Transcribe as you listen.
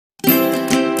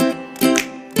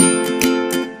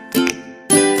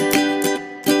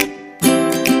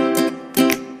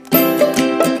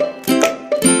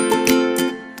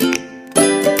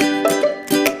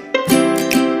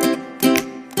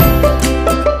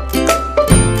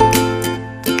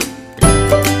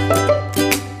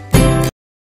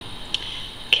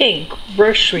Okay,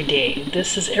 grocery day.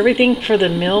 This is everything for the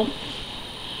meal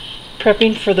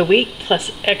prepping for the week,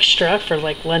 plus extra for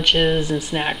like lunches and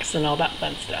snacks and all that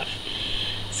fun stuff.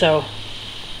 So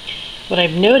what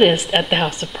I've noticed at the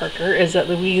house of Parker is that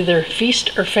we either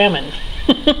feast or famine.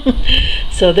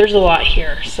 So there's a lot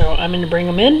here. So I'm going to bring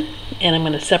them in and I'm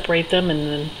going to separate them,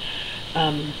 and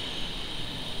then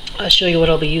I'll show you what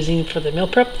I'll be using for the meal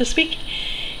prep this week,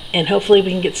 and hopefully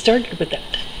we can get started with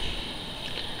that.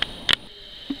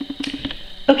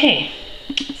 Okay,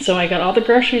 so I got all the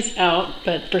groceries out,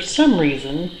 but for some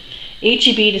reason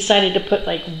HEB decided to put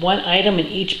like one item in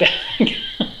each bag.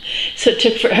 So it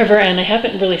took forever, and I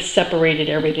haven't really separated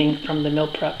everything from the meal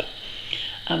prep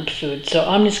food. So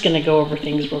I'm just going to go over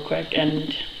things real quick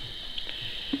and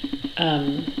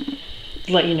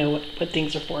let you know what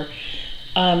things are for.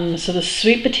 So the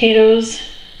sweet potatoes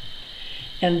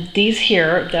and these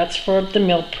here, that's for the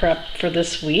meal prep for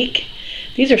this week.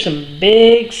 These are some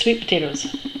big sweet potatoes.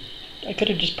 I could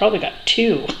have just probably got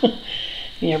two.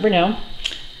 You never know.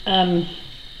 I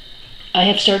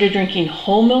have started drinking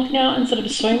whole milk now instead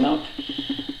of soy milk.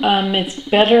 It's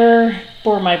better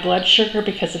for my blood sugar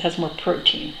because it has more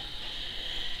protein.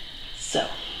 So,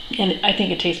 and I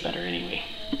think it tastes better anyway.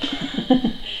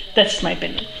 That's just my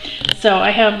opinion. So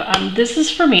I have, this is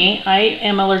for me. I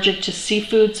am allergic to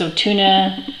seafood, so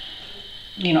tuna,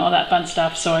 you know, all that fun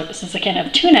stuff. So since I can't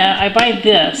have tuna, I buy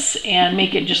this and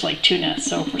make it just like tuna.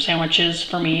 So for sandwiches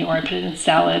for me, or I put it in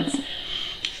salads,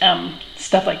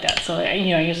 stuff like that. So I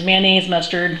use mayonnaise,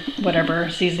 mustard, whatever,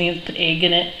 seasonings, put egg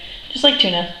in it, just like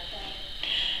tuna.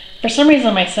 For some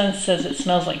reason my son says it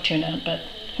smells like tuna, but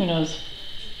who knows.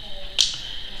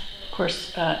 Of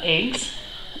course, eggs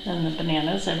and the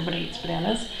bananas, everybody eats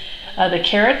bananas. The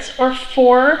carrots are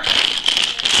for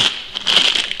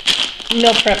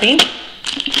meal prepping.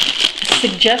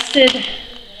 Suggested,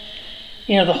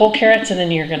 the whole carrots, and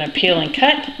then you're gonna peel and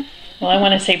cut. Well, I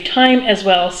want to save time as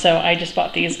well, so I just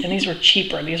bought these, and these were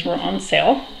cheaper. These were on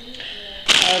sale.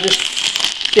 The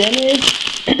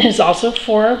spinach is also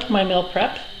for my meal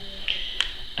prep.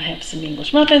 I have some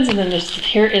English muffins, and then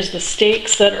here is the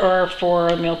steaks that are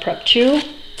for meal prep too.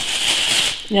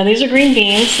 Now these are green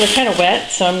beans. They're kind of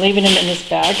wet, so I'm leaving them in this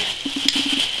bag.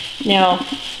 Now,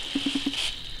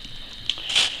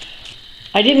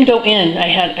 I didn't go in.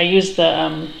 I used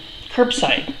the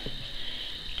curbside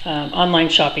online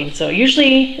shopping. So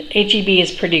usually HEB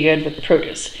is pretty good with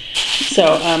produce. So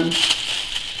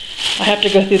I have to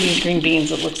go through these green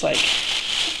beans, it looks like.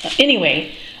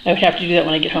 Anyway, I would have to do that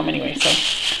when I get home anyway.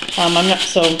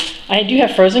 So I do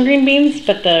have frozen green beans,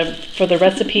 but for the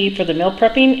recipe for the meal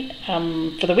prepping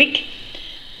for the week,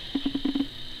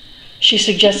 she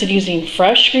suggested using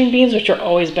fresh green beans, which are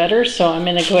always better. So I'm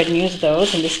going to go ahead and use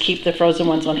those and just keep the frozen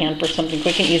ones on hand for something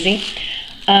quick and easy.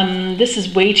 This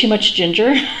is way too much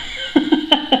ginger,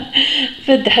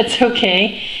 but that's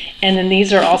okay. And then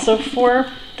these are also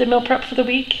for the meal prep for the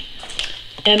week.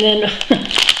 And then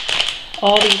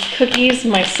all these cookies.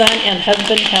 My son and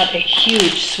husband have a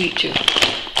huge sweet tooth.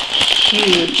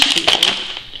 Huge sweet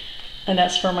tooth. And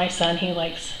that's for my son. He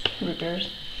likes root beers.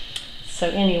 So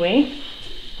anyway,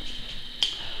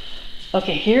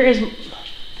 okay, here is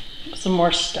some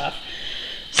more stuff.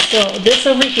 So this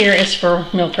over here is for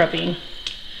meal prepping.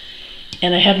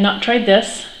 And I have not tried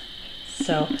this.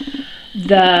 So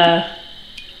the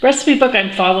recipe book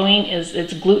I'm following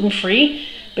it's gluten-free,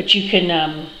 but you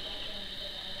can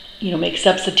make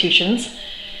substitutions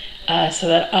so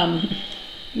that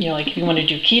like if you want to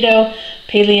do keto,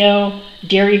 paleo,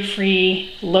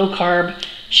 dairy-free, low carb,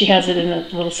 she has it in a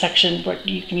little section what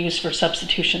you can use for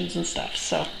substitutions and stuff.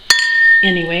 So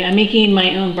anyway, I'm making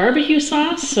my own barbecue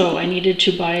sauce, so I needed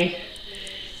to buy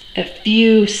a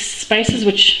few spices,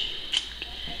 which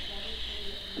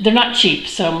they're not cheap,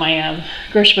 so my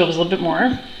grocery bill was a little bit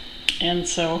more. And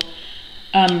so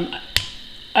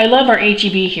I love our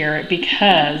HEB here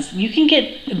because you can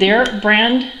get their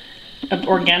brand of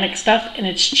organic stuff and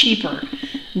it's cheaper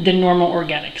than normal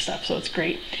organic stuff, so it's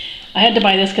great. I had to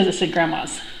buy this because it said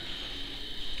grandma's.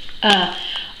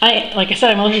 Like I said,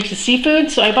 I'm allergic to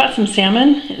seafood, so I bought some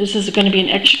salmon. This is going to be an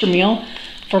extra meal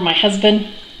for my husband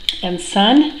and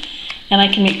son, and I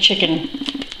can make chicken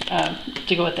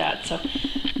to go with that. So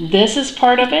this is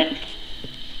part of it.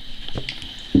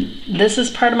 This is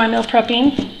part of my meal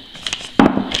prepping.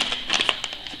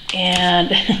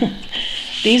 And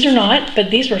these are not, but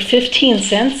these were 15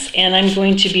 cents, and I'm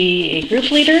going to be a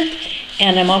group leader,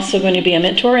 and I'm also going to be a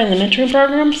mentor in the mentoring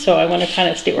program, so I want to kind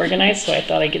of stay organized, so I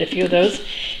thought I'd get a few of those,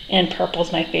 and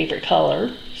purple's my favorite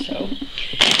color. So,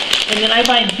 and then I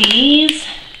buy these.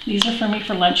 These are for me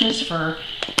for lunches, for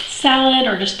salad,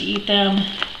 or just to eat them,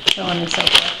 so on and so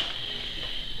forth.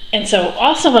 And so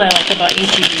also what I like about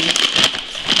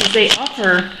HEB is they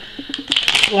offer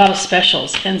a lot of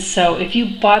specials. And so if you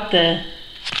bought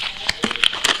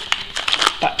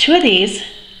two of these,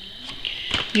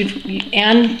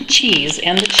 and the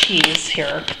cheese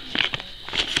here,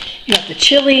 you got the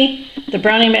chili, the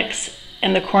brownie mix,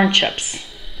 and the corn chips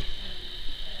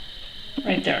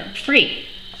right there, free.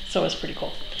 So it's pretty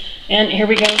cool. And here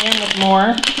we go again with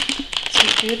more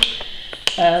Sweet Tooth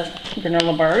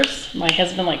granola bars. My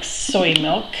husband likes soy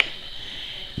milk.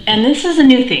 And this is a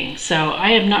new thing, so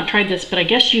I have not tried this, but I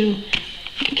guess you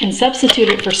can substitute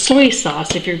it for soy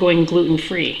sauce if you're going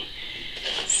gluten-free.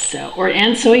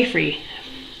 And soy-free,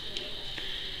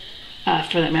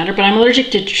 for that matter. But I'm allergic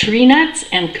to tree nuts,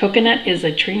 and coconut is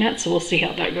a tree nut, so we'll see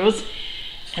how that goes.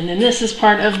 And then this is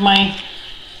part of my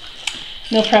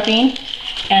meal prepping,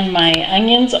 and my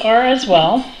onions are as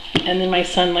well. And then my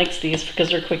son likes these because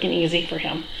they're quick and easy for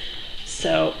him.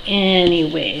 So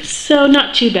anyway, so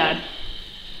not too bad.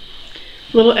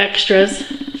 Little extras.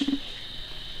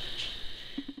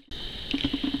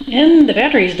 And the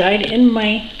batteries died in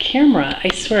my camera, I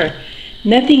swear.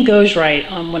 Nothing goes right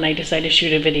when I decide to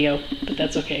shoot a video, but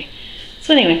that's okay.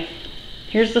 So anyway,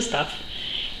 here's the stuff.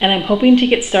 And I'm hoping to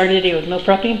get started today with meal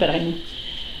prepping, but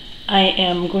I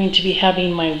am going to be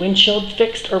having my windshield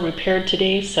fixed or repaired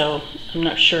today, so I'm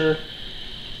not sure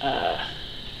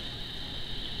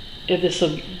if this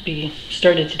will be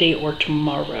started today or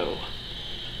tomorrow.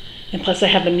 And plus I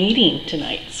have a meeting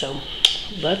tonight, so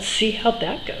let's see how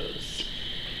that goes.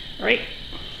 All right,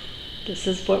 this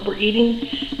is what we're eating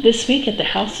this week at the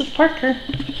House of Parker.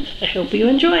 I hope you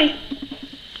enjoy.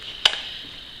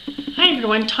 Hi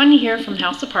everyone, Tanya here from the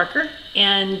House of Parker,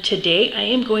 and today I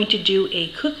am going to do a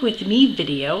cook with me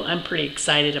video. I'm pretty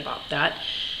excited about that.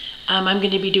 I'm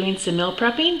going to be doing some meal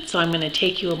prepping, so I'm going to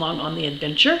take you along on the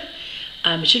adventure.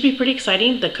 It should be pretty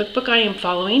exciting. The cookbook I am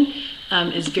following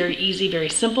is very easy, very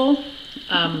simple.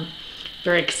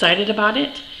 Very excited about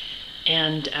it,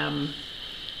 and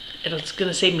it's going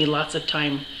to save me lots of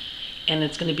time, and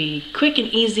it's going to be quick and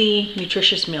easy,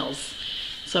 nutritious meals.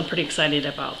 So I'm pretty excited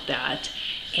about that.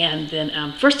 And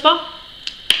then first of all,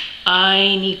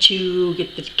 I need to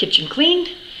get the kitchen cleaned,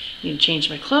 I need to change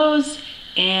my clothes,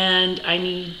 and I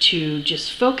need to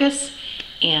just focus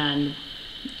and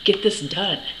get this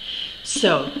done.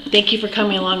 So thank you for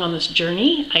coming along on this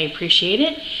journey. I appreciate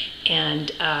it.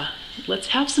 And let's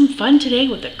have some fun today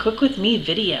with a cook with me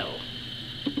video.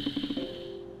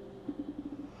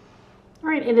 All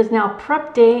right, it is now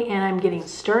prep day and I'm getting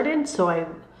started. So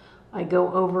I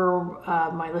go over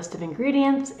my list of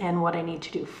ingredients and what I need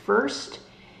to do first.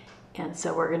 And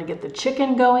so we're gonna get the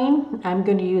chicken going. I'm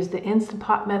going to use the Instant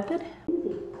Pot method.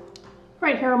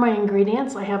 Right, here are my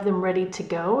ingredients. I have them ready to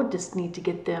go. Just need to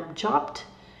get them chopped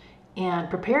and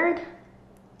prepared.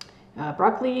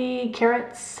 Broccoli,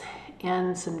 carrots,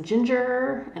 and some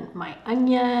ginger, and my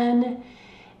onion,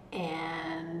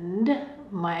 and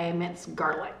my minced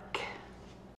garlic.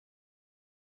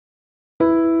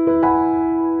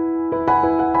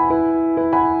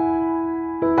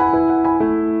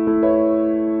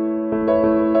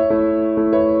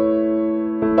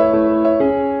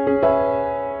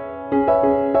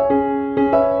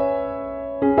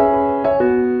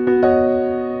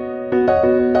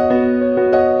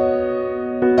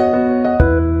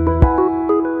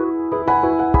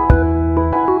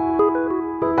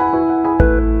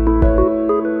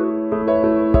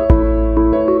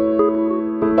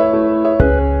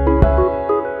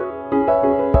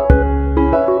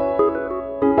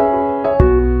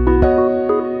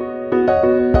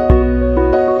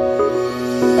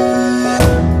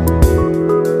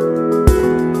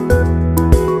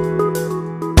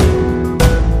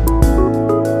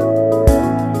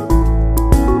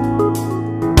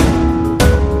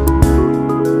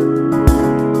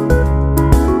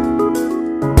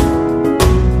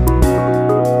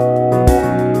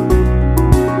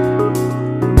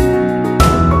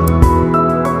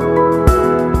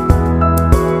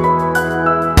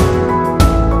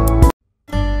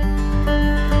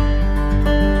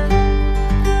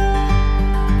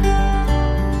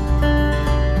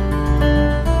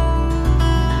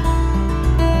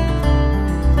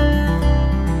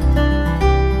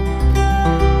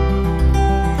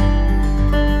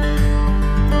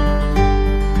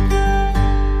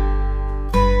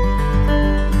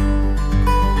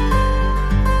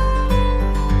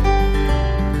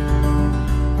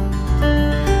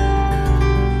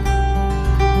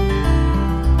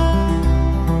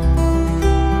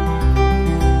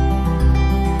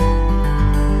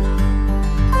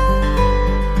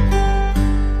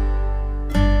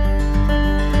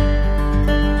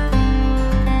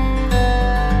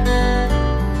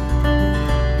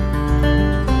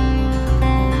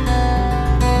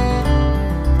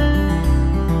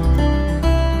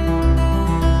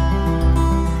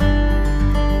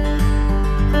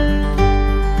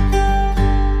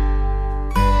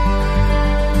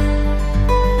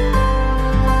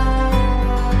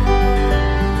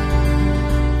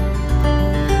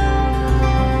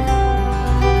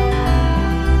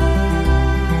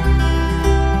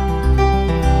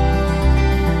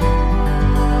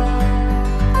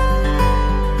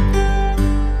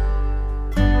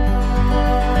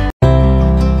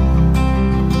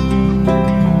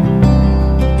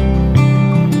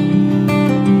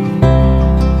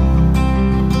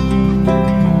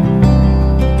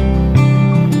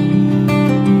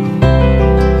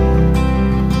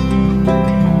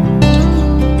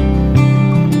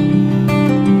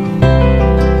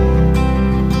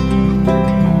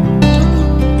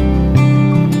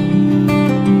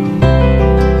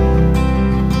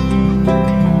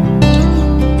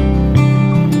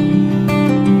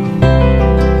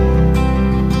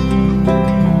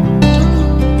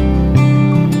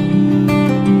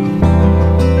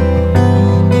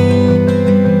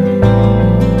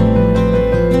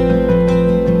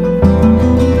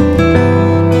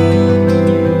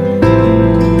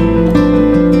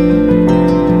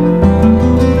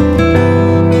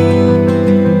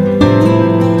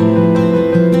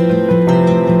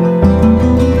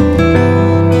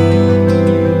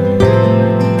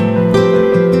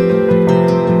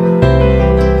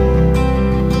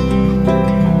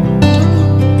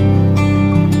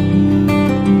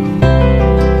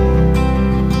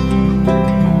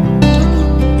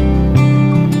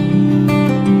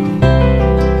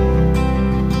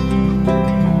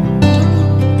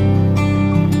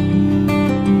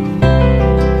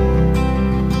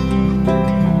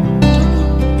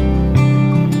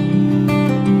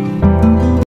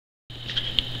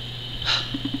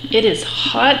 It is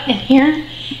hot in here,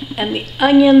 and the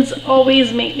onions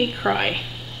always make me cry.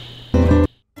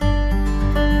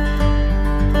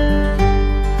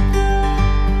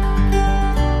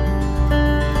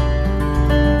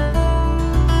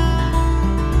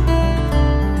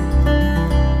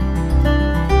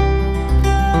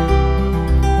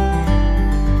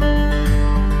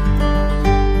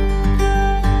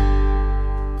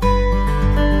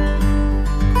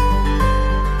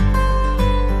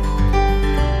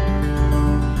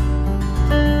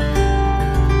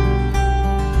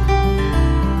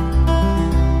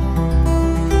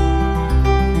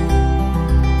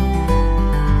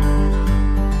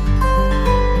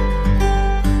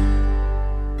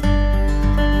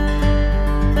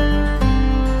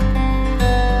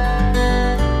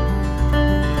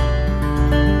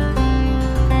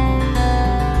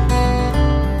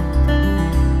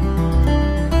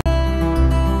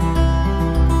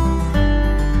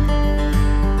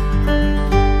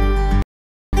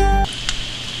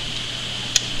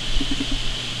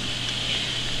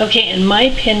 Okay, in my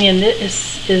opinion,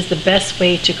 this is the best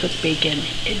way to cook bacon.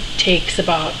 It takes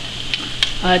about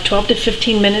 12 to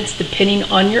 15 minutes depending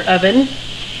on your oven,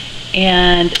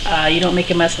 and you don't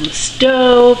make a mess on the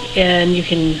stove, and you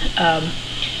can,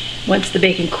 once the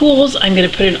bacon cools, I'm going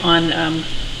to put it on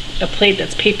a plate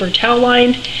that's paper towel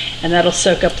lined, and that'll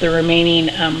soak up the remaining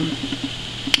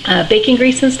bacon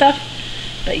grease and stuff.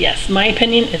 But yes, my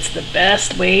opinion, it's the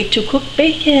best way to cook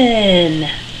bacon.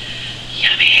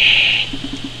 Yummy.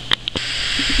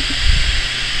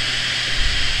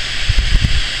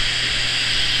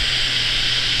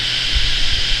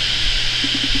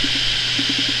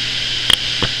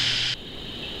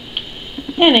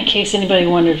 And in case anybody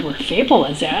wonders where Fable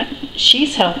is at,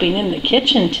 she's helping in the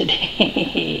kitchen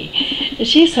today.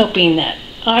 She's hoping that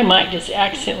I might just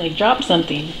accidentally drop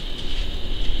something,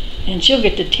 and she'll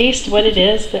get to taste what it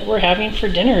is that we're having for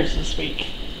dinners this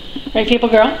week. Right, Fable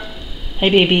girl?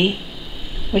 Hey, baby.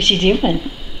 What's she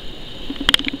doing?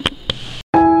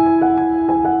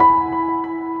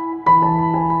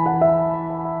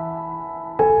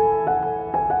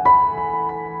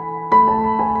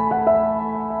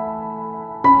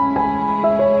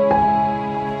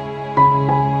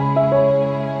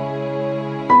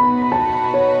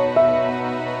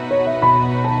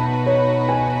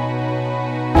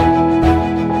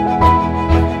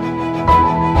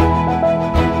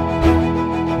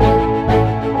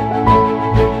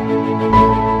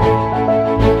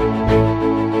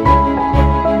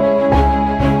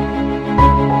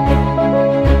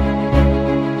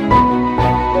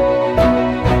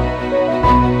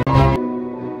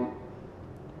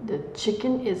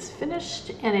 Chicken is finished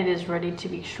and it is ready to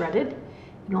be shredded.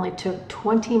 It only took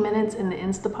 20 minutes in the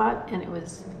Instapot, and it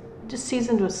was just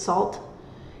seasoned with salt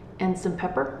and some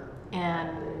pepper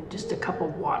and just a cup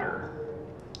of water.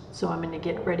 So I'm going to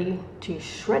get ready to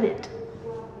shred it.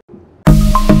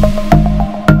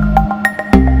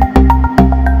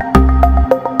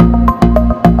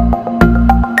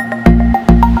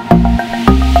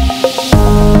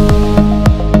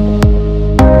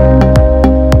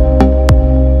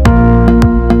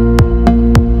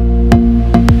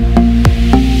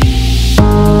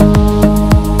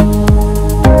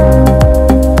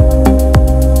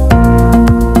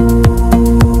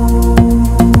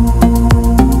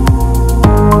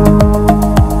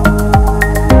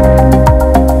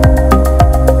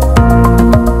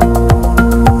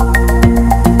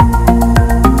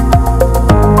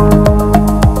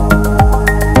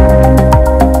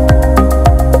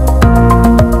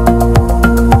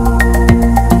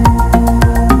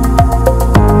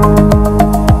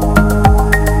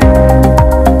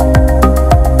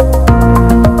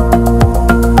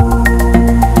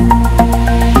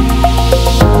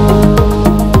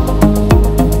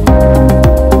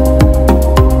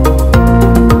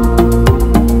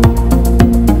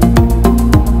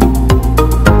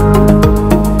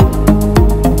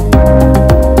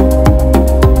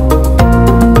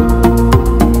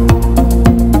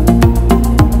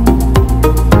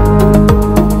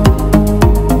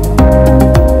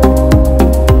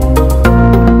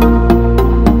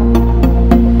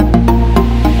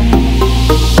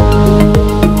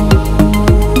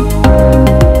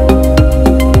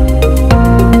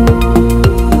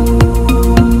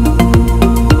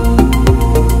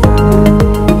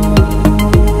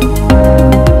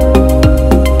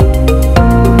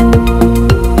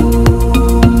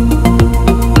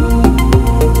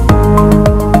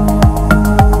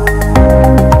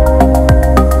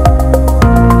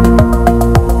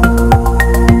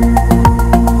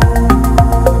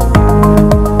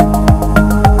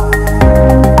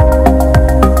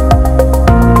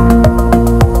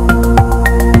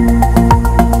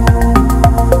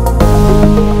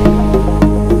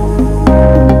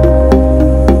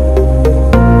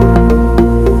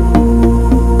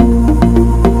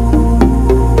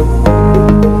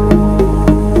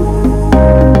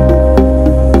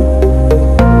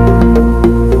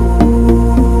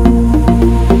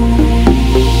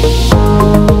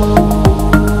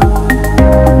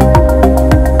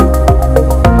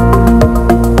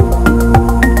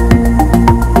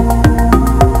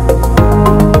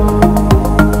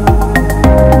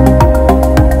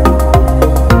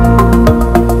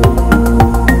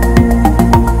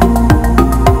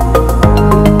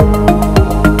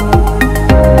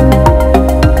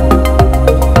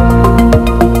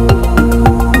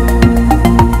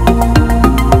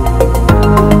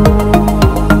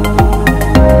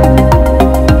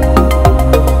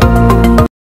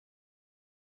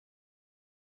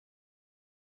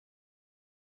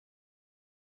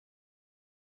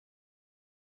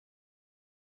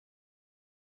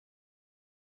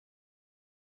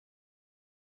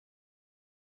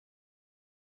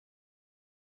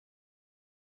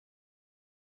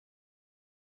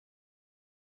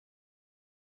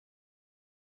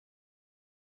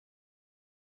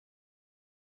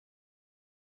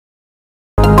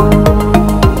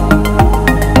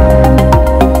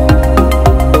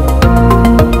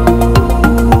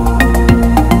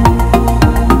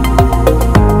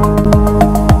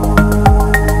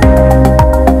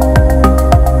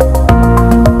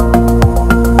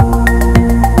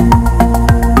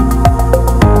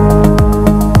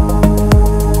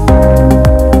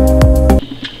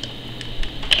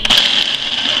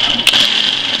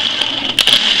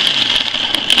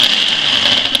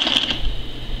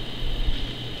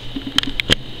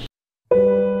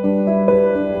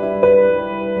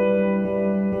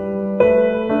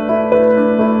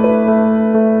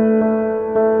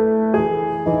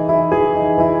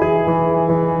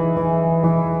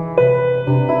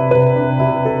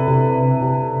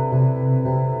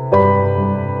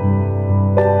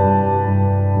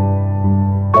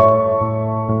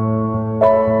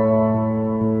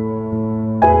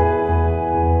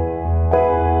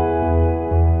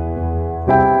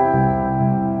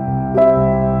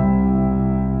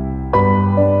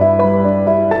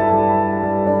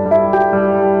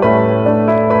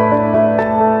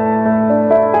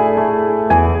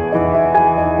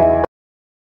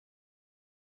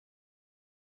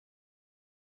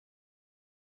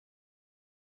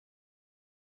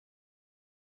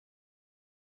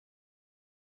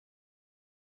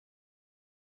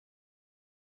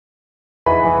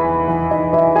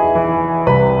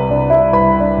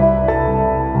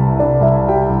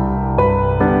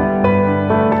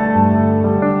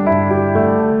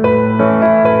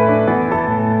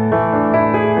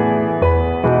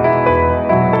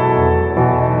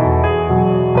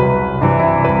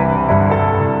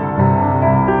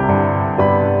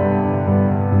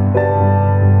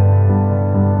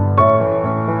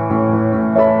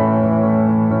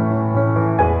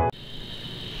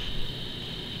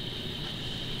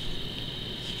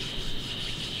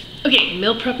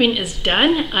 meal prepping is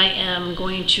done. I am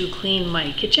going to clean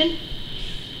my kitchen,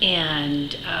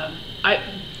 and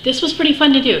this was pretty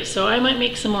fun to do, so I might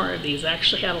make some more of these. I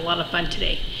actually had a lot of fun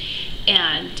today,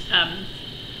 and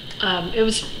it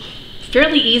was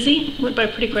fairly easy, went by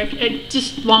pretty quick. It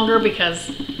just longer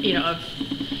because, you know, of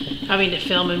having to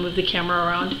film and move the camera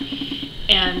around.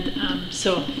 And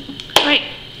all right,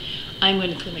 I'm going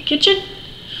to clean my kitchen,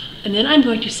 and then I'm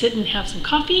going to sit and have some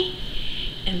coffee,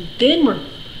 and then we're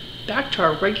back to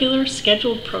our regular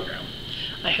scheduled program.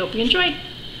 I hope you enjoyed.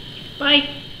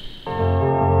 Bye.